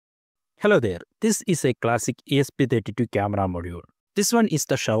Hello there, this is a classic ESP32 camera module. This one is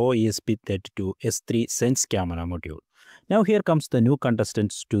the Dfrobot ESP32 S3 Sense camera module. Now here comes the new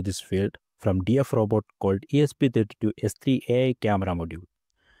contestants to this field from Dfrobot called ESP32 S3 AI camera module.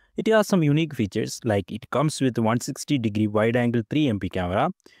 It has some unique features like it comes with 160-degree wide-angle 3MP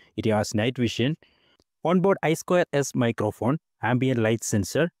camera, it has night vision, onboard I2S microphone, ambient light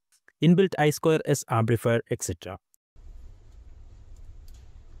sensor, inbuilt I2S amplifier, etc.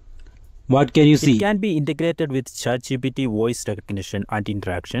 What can you see? It can be integrated with ChatGPT voice recognition and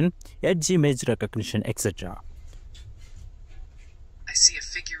interaction, edge image recognition, etc. I see a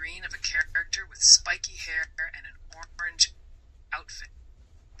figurine of a character with spiky hair and an orange outfit.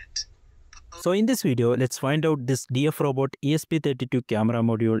 So in this video, let's find out this Dfrobot ESP32 camera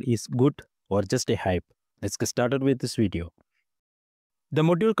module is good or just a hype. Let's get started with this video. The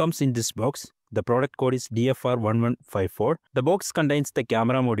module comes in this box. The product code is DFR1154. The box contains the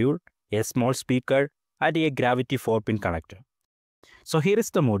camera module, a small speaker, and a gravity 4-pin connector. So here is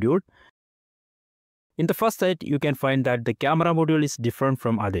the module. In the first sight, you can find that the camera module is different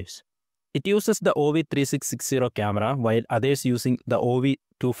from others. It uses the OV3660 camera while others using the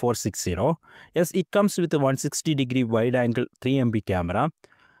OV2460. Yes, it comes with a 160-degree wide-angle 3MP camera.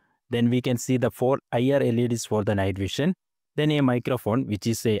 Then we can see the 4 IR LEDs for the night vision. Then a microphone which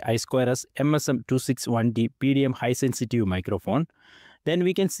is a I2S MSM261D PDM high-sensitive microphone. Then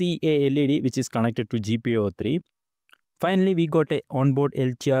we can see a LED which is connected to GPIO3. Finally, we got a onboard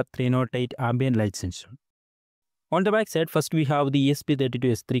LTR308 ambient light sensor. On the back side, first we have the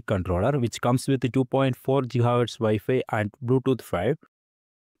ESP32 S3 controller which comes with 2.4 GHz Wi-Fi and Bluetooth 5.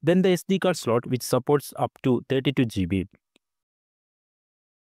 Then the SD card slot which supports up to 32 GB.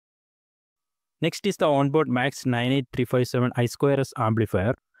 Next is the onboard Max 98357 I2S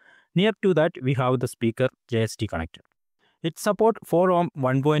amplifier. Near to that, we have the speaker JST connector. It supports 4 ohm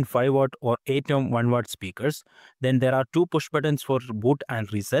 1.5 watt or 8 ohm 1 watt speakers. Then there are 2 push buttons for boot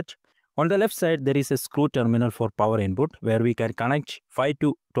and reset. On the left side, there is a screw terminal for power input where we can connect 5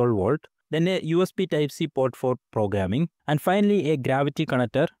 to 12 volt. Then a USB Type-C port for programming. And finally, a gravity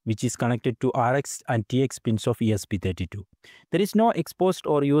connector which is connected to RX and TX pins of ESP32. There is no exposed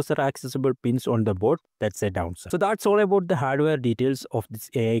or user accessible pins on the board. That's a downside. So that's all about the hardware details of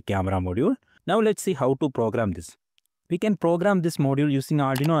this AI camera module. Now let's see how to program this. We can program this module using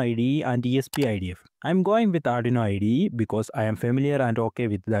Arduino IDE and ESP IDF. I'm going with Arduino IDE because I am familiar and okay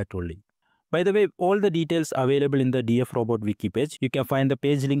with that only. By the way, all the details available in the Dfrobot wiki page. You can find the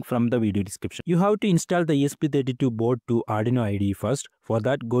page link from the video description. You have to install the ESP32 board to Arduino IDE first. For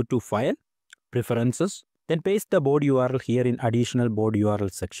that, go to File, Preferences, then paste the board URL here in Additional Board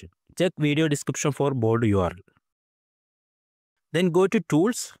URL section. Check video description for board URL. Then go to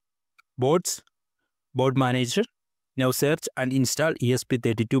Tools, Boards, Board Manager. Now search and install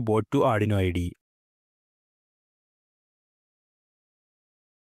ESP32 board to Arduino IDE.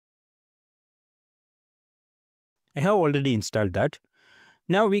 I have already installed that.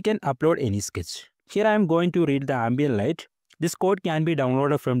 Now we can upload any sketch. Here I am going to read the ambient light. This code can be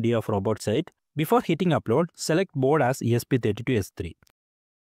downloaded from Dfrobot site. Before hitting upload, select board as ESP32 S3.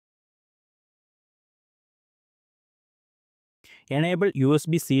 Enable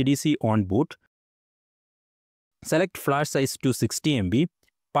USB CDC on boot. Select flash size to 60 MB,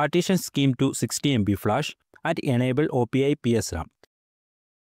 partition scheme to 60 MB flash, and enable OPI PSRAM.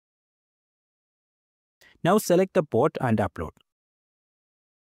 Now select the port and upload.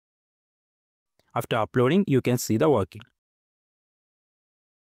 After uploading, you can see the working.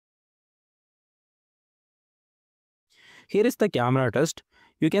 Here is the camera test.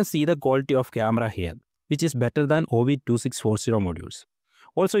 You can see the quality of camera here, which is better than OV2640 modules.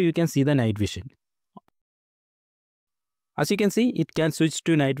 Also, you can see the night vision. As you can see, it can switch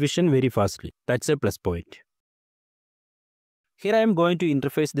to night vision very fastly. That's a plus point. Here I am going to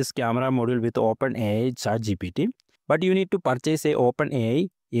interface this camera module with OpenAI ChatGPT, but you need to purchase a OpenAI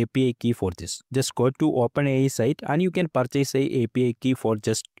API key for this. Just go to OpenAI site and you can purchase a API key for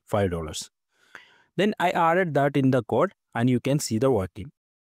just $5. Then I added that in the code and you can see the working.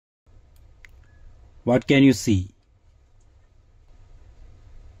 What can you see?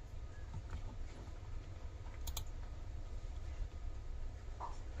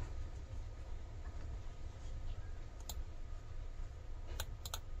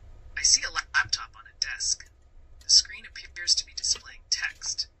 I see a laptop on a desk. The screen appears to be displaying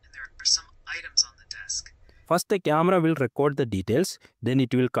text, and there are some items on the desk. First, the camera will record the details, then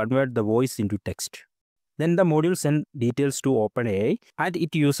it will convert the voice into text. Then the module sends details to OpenAI and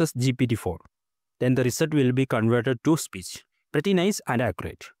it uses GPT-4. Then the result will be converted to speech. Pretty nice and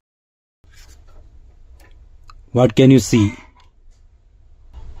accurate. What can you see?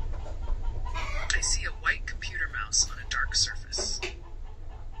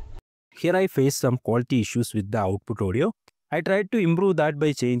 here I faced some quality issues with the output audio. I tried to improve that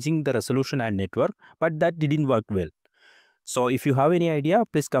by changing the resolution and network, but that didn't work well. So if you have any idea,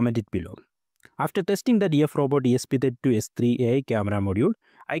 please comment it below. After testing the Dfrobot ESP32 S3 AI camera module,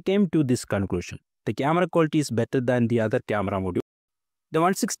 I came to this conclusion. The camera quality is better than the other camera module. The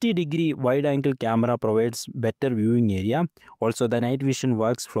 160-degree wide-angle camera provides better viewing area. Also, the night vision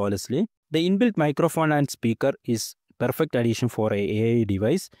works flawlessly. The inbuilt microphone and speaker is perfect addition for a AI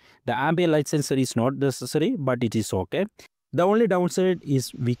device. The ambient light sensor is not necessary, but it is okay. The only downside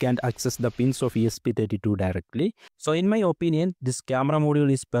is we can't access the pins of ESP32 directly. So in my opinion, this camera module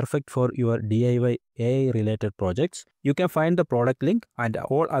is perfect for your DIY AI related projects. You can find the product link and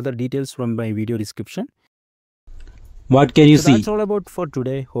all other details from my video description. What can you So see? that's all about for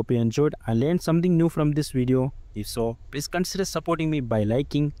today. Hope you enjoyed and learned something new from this video. If so, please consider supporting me by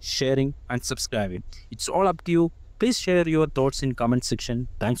liking, sharing and subscribing. It's all up to you. Please share your thoughts in comment section.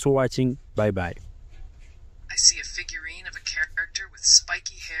 Thanks for watching. Bye bye. I see a figurine of a character with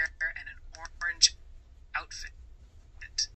spiky hair and an orange outfit.